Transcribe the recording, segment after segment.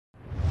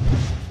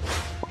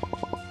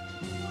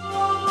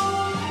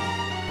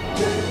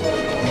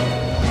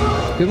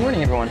Good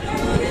morning, everyone.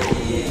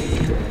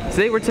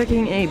 Today we're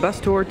taking a bus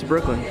tour to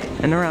Brooklyn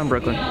and around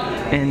Brooklyn,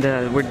 and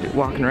we're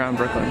walking around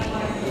Brooklyn.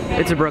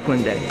 It's a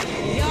Brooklyn day.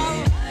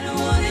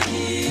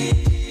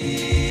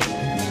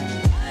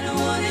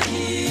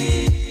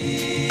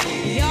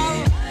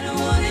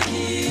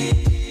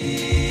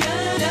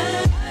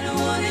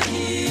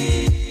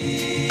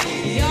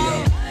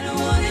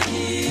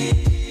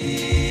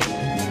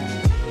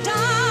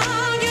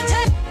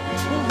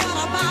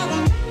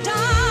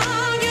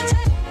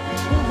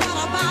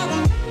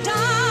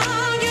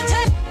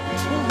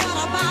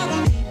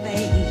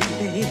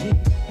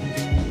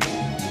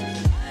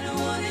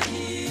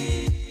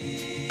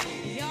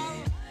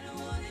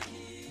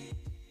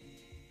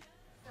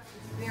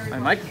 My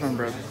microphone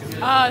broke.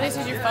 This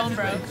is your phone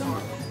broke.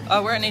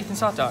 We're at Nathan's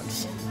Hot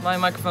Dogs. My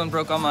microphone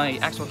broke on my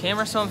actual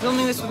camera, so I'm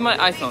filming this with my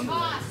iPhone.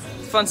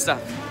 It's fun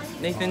stuff.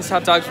 Nathan's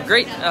Hot Dogs were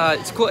great.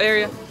 It's a cool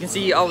area. You can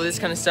see all of this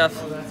kind of stuff.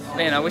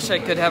 Man, I wish I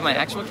could have my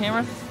actual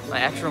camera, my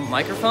actual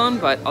microphone,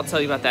 but I'll tell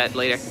you about that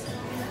later.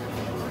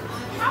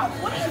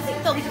 What do you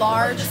think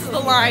the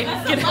line?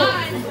 Get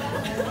out.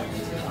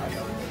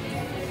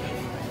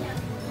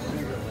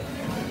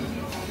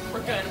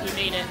 We're good. We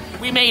made it.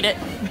 We made it.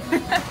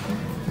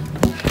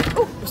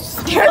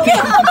 Scared me.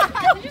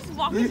 You just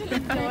walked into the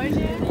door,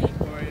 dude.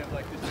 Story of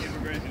like this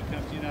immigrant who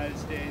comes to the United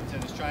States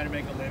and is trying to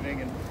make a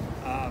living, and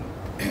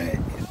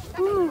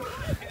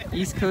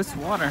East Coast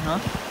water, huh?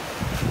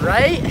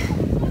 Right?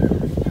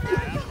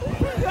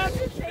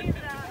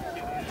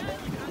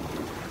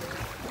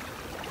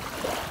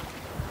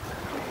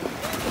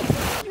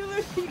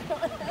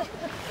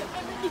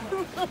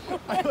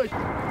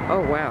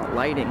 Oh wow,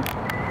 lighting.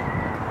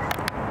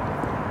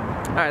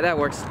 Alright, that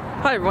works.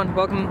 Hi everyone,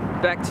 welcome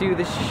back to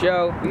the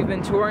show. We've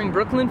been touring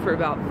Brooklyn for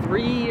about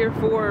 3 or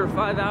 4 or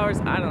 5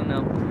 hours, I don't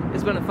know.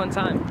 It's been a fun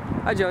time.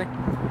 Hi Joey.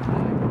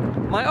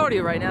 My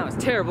audio right now is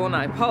terrible and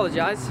I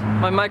apologize.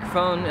 My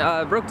microphone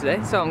broke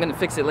today, so I'm gonna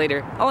fix it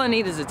later. All I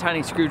need is a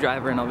tiny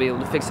screwdriver and I'll be able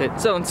to fix it.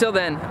 So until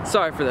then,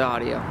 sorry for the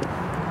audio.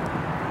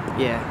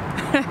 Yeah.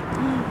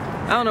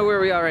 I don't know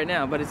where we are right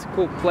now, but it's a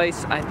cool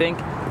place, I think.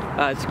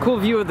 It's a cool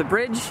view of the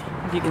bridge,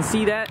 if you can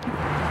see that.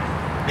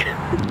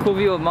 Cool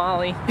view of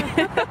Molly.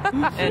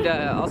 And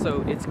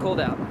also, it's cold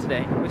out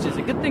today, which is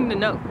a good thing to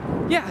know.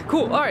 Yeah,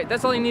 cool. All right,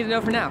 that's all you need to know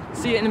for now.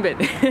 See you in a bit.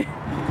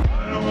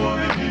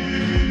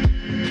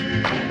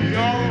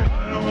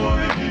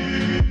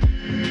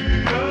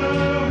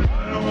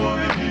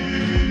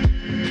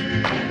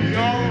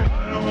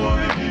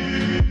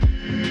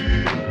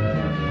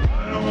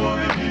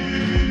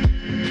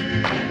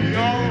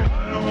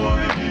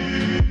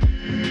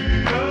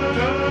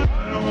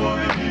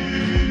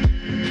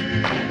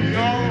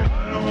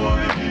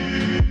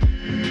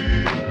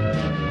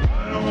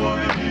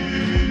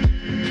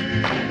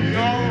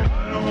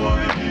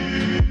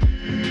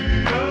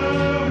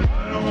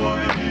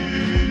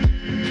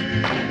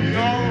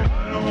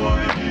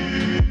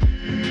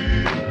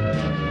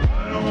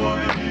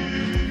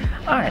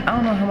 Alright, I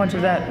don't know how much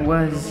of that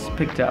was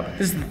picked up.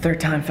 This is the third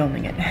time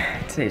filming it.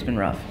 Today's been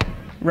rough.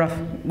 Rough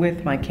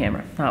with my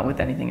camera, not with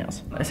anything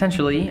else.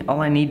 Essentially,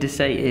 all I need to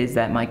say is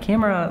that my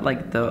camera,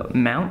 like the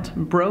mount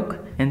broke,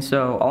 and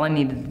so all I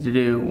needed to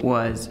do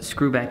was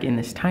screw back in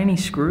this tiny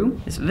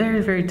screw, this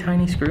very, very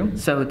tiny screw.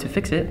 So to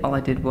fix it, all I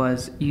did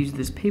was use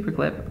this paper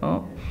clip.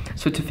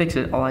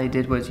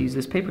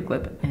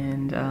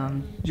 And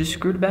just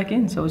screwed it back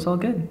in, so it's all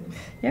good.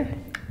 Yeah.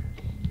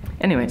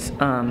 Anyways,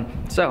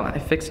 so I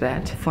fixed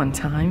that. Fun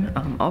time.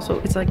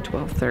 Also, it's like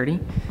 12:30,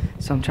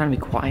 so I'm trying to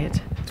be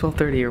quiet.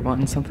 12:30 or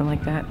 1, something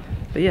like that.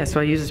 But yeah, so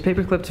I use this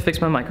paper clip to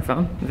fix my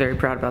microphone. Very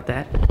proud about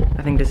that.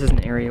 I think this is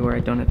an area where I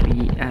don't have to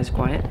be as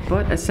quiet.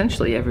 But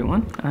essentially,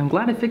 everyone, I'm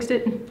glad I fixed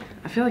it.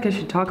 I feel like I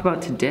should talk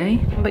about today.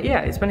 But yeah,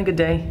 it's been a good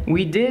day.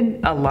 We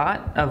did a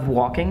lot of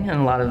walking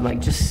and a lot of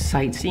like just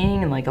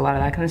sightseeing and like a lot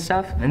of that kind of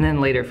stuff. And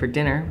then later for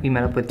dinner, we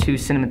met up with 2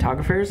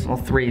 cinematographers. Well,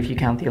 3 if you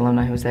count the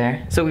alumni who was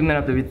there. So we met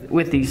up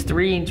with these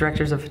 3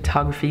 directors of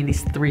photography,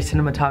 these 3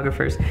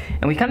 cinematographers,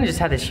 and we kind of just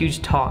had this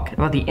huge talk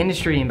about the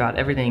industry and about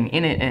everything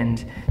in it,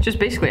 and just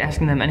basically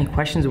asking them any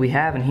questions we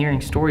have and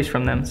hearing stories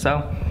from them.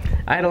 So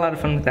I had a lot of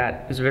fun with that.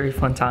 It was a very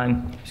fun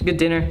time. It was a good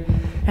dinner.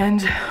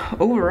 And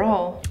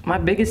overall, my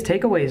biggest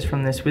takeaways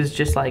from this was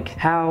just like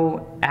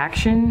how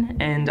action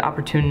and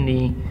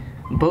opportunity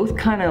both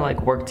kind of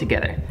like work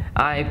together.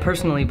 I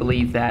personally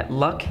believe that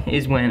luck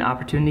is when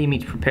opportunity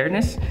meets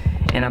preparedness,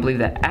 and I believe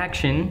that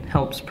action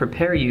helps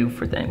prepare you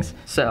for things.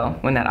 So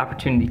when that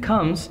opportunity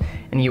comes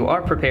and you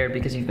are prepared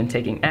because you've been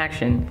taking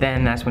action,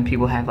 then that's when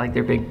people have like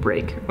their big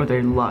break or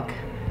their luck,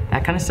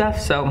 that kind of stuff.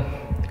 So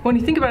when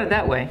you think about it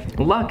that way,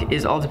 luck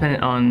is all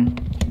dependent on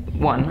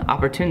 1,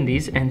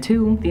 opportunities, and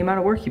 2, the amount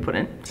of work you put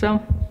in.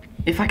 So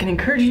if I can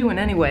encourage you in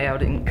any way, I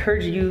would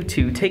encourage you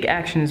to take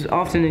action as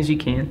often as you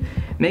can,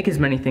 make as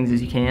many things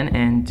as you can,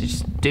 and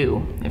just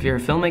do. If you're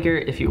a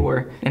filmmaker, if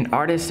you're an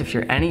artist, if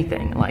you're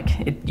anything, like,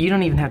 you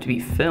don't even have to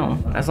be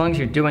film. As long as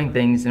you're doing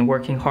things and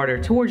working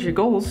harder towards your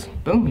goals,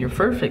 boom, you're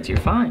perfect, you're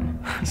fine.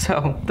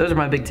 So those are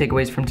my big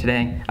takeaways from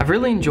today. I've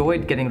really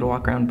enjoyed getting to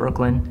walk around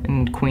Brooklyn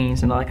and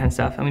Queens and all that kind of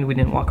stuff. I mean, we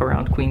didn't walk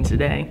around Queens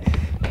today,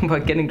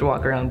 but getting to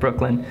walk around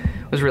Brooklyn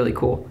was really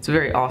cool. It's a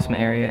very awesome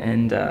area,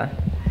 and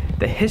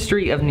the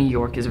history of New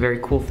York is a very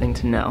cool thing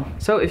to know.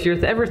 So if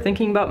you're ever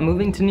thinking about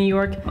moving to New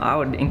York, I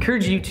would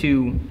encourage you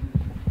to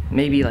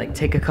maybe like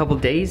take a couple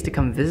days to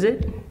come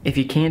visit. If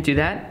you can't do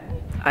that,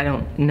 I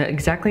don't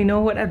exactly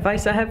know what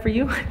advice I have for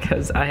you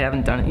because I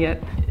haven't done it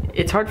yet.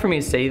 It's hard for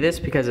me to say this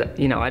because,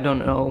 you know, I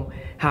don't know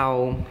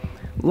how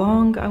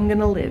long I'm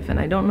gonna live, and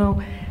I don't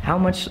know how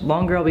much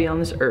longer I'll be on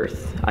this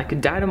earth. I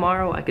could die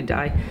tomorrow, I could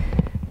die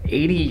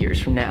 80 years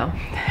from now.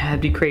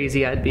 That'd be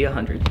crazy, I'd be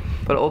 100.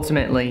 But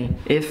ultimately,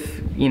 if,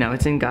 you know,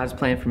 it's in God's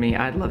plan for me,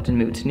 I'd love to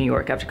move to New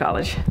York after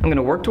college. I'm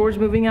gonna work towards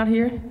moving out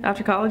here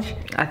after college.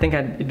 I think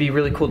it'd be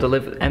really cool to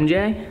live with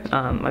MJ,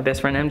 my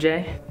best friend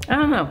MJ. I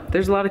don't know,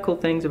 there's a lot of cool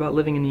things about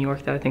living in New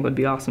York that I think would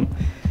be awesome.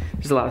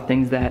 There's a lot of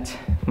things that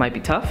might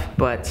be tough,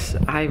 but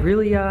I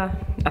really, I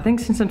think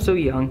since I'm so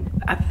young,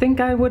 I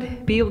think I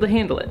would be able to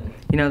handle it.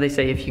 You know, they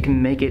say if you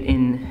can make it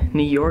in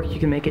New York, you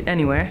can make it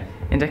anywhere.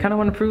 And I kind of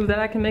want to prove that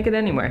I can make it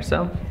anywhere.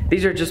 So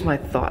these are just my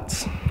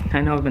thoughts.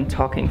 I know I've been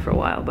talking for a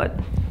while, but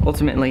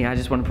ultimately I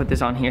just want to put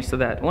this on here so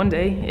that one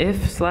day,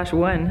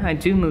 if/when I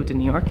do move to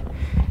New York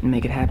and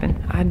make it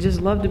happen, I'd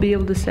just love to be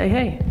able to say,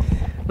 hey,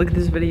 look at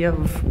this video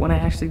of when I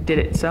actually did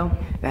it. So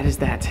that is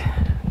that.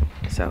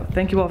 So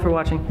thank you all for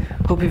watching.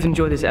 Hope you've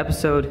enjoyed this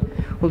episode.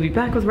 We'll be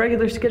back with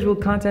regular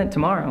scheduled content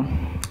tomorrow.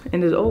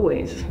 And as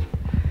always,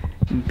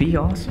 be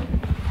awesome.